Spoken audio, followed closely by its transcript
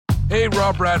Hey,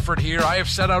 Rob Bradford here. I have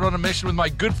set out on a mission with my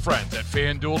good friends at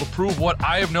FanDuel to prove what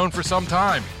I have known for some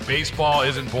time. Baseball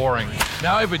isn't boring.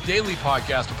 Now I have a daily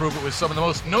podcast to prove it with some of the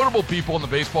most notable people in the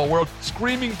baseball world,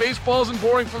 screaming baseball isn't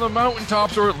boring from the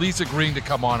mountaintops, or at least agreeing to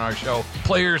come on our show.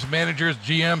 Players, managers,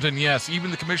 GMs, and yes, even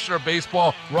the commissioner of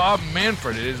baseball, Rob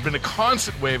Manfred. It has been a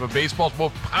constant wave of baseball's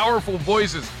most powerful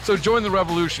voices. So join the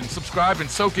revolution. Subscribe and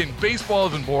soak in Baseball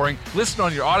Isn't Boring. Listen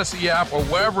on your Odyssey app or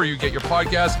wherever you get your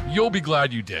podcasts. You'll be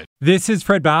glad you did. This is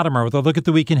Fred Bottomer with a look at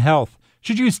the week in health.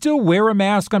 Should you still wear a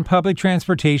mask on public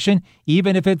transportation,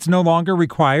 even if it's no longer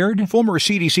required? Former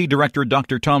CDC Director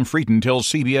Dr. Tom Frieden tells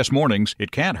CBS Mornings it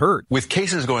can't hurt. With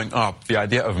cases going up, the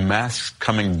idea of masks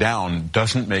coming down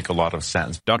doesn't make a lot of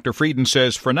sense. Dr. Frieden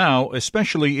says for now,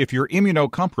 especially if you're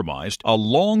immunocompromised, a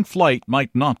long flight might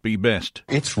not be best.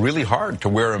 It's really hard to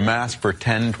wear a mask for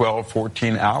 10, 12,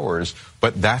 14 hours,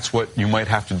 but that's what you might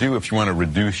have to do if you want to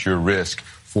reduce your risk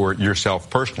for yourself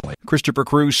personally. Christopher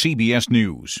Cruz, CBS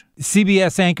News.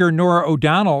 CBS anchor Nora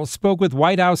O'Donnell spoke with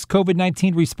White House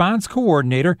COVID-19 response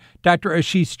coordinator Dr.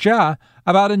 Ashish Jha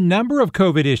about a number of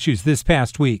COVID issues this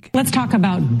past week. Let's talk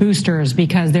about boosters,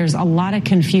 because there's a lot of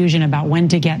confusion about when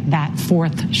to get that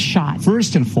fourth shot.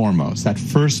 First and foremost, that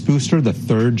first booster, the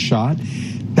third shot,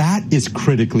 that is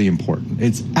critically important.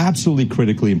 It's absolutely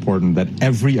critically important that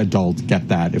every adult get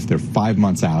that if they're 5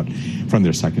 months out from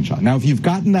their second shot. Now, if you've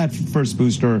gotten that first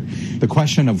booster, the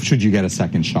question of should you get a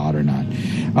second shot or not.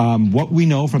 What we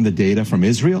know from the data from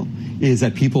Israel is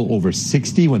that people over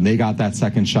 60, when they got that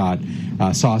second shot,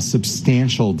 saw a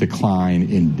substantial decline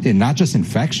in not just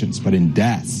infections, but in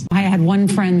deaths. I had one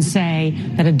friend say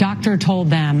that a doctor told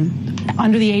them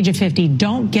under the age of 50,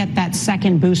 don't get that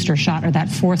second booster shot or that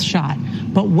fourth shot,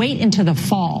 but wait into the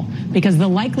fall, because the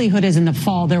likelihood is in the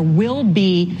fall there will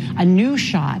be a new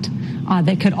shot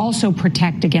that could also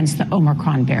protect against the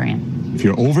Omicron variant. If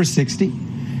you're over 60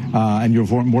 and you're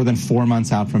more than 4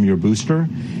 months out from your booster,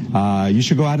 you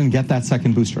should go out and get that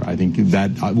second booster. I think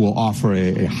that will offer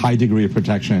a high degree of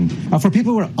protection. For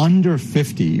people who are under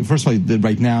 50, first of all,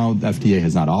 right now, the FDA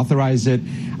has not authorized it.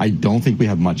 I don't think we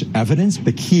have much evidence.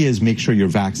 The key is make sure you're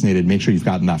vaccinated, make sure you've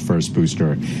gotten that first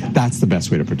booster. That's the best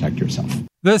way to protect yourself.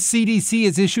 The CDC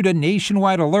has issued a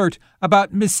nationwide alert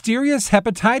about mysterious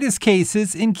hepatitis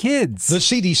cases in kids. The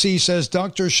CDC says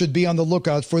doctors should be on the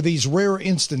lookout for these rare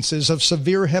instances of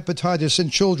severe hepatitis in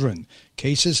children.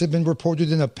 Cases have been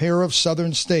reported in a pair of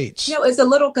southern states. It's a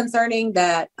little concerning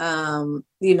that,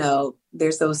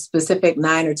 there's those specific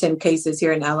 9 or 10 cases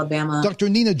here in Alabama. Dr.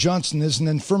 Nina Johnson is an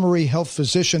infirmary health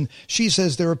physician. She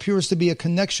says there appears to be a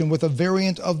connection with a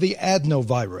variant of the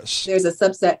adenovirus. There's a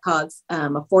subset called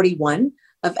a 41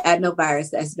 of adenovirus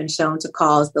that has been shown to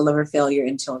cause the liver failure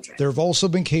in children. There have also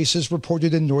been cases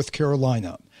reported in North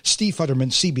Carolina. Steve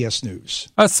Futterman, CBS News.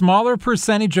 A smaller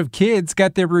percentage of kids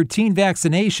got their routine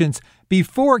vaccinations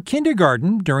before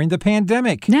kindergarten during the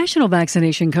pandemic. National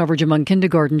vaccination coverage among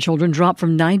kindergarten children dropped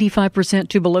from 95%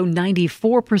 to below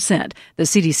 94%. The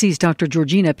CDC's Dr.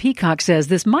 Georgina Peacock says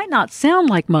this might not sound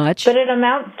like much, but it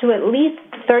amounts to at least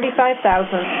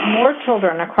 35,000 more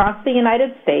children across the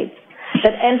United States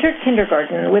that entered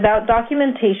kindergarten without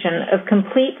documentation of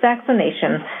complete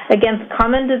vaccination against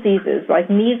common diseases like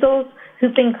measles,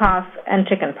 whooping cough, and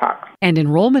chickenpox. And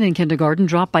enrollment in kindergarten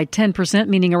dropped by 10%,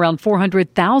 meaning around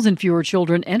 400,000 fewer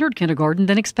children entered kindergarten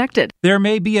than expected. There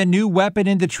may be a new weapon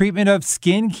in the treatment of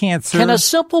skin cancer. Can a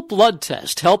simple blood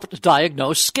test help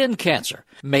diagnose skin cancer?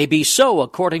 Maybe so,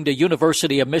 according to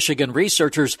University of Michigan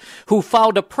researchers who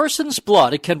found a person's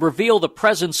blood can reveal the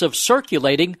presence of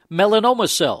circulating melanoma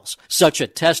cells. Such a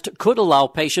test could allow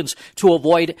patients to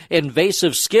avoid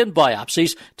invasive skin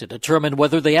biopsies to determine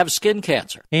whether they have skin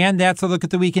cancer. And that's a look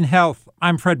at the week in health.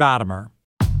 I'm Fred Bottomer.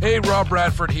 Hey, Rob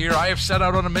Bradford here. I have set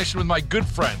out on a mission with my good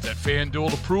friends at FanDuel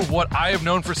to prove what I have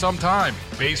known for some time.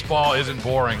 Baseball isn't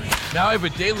boring. Now I have a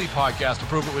daily podcast to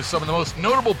prove it with some of the most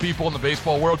notable people in the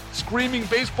baseball world, screaming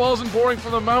baseball isn't boring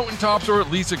from the mountaintops, or at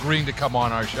least agreeing to come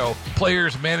on our show.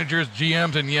 Players, managers,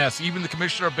 GMs, and yes, even the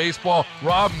commissioner of baseball,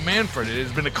 Rob Manfred. It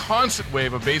has been a constant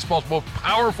wave of baseball's most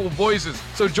powerful voices.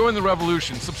 So join the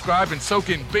revolution. Subscribe and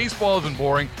soak in Baseball Isn't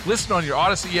Boring. Listen on your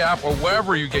Odyssey app or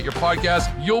wherever you get your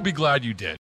podcasts. You'll be glad you did.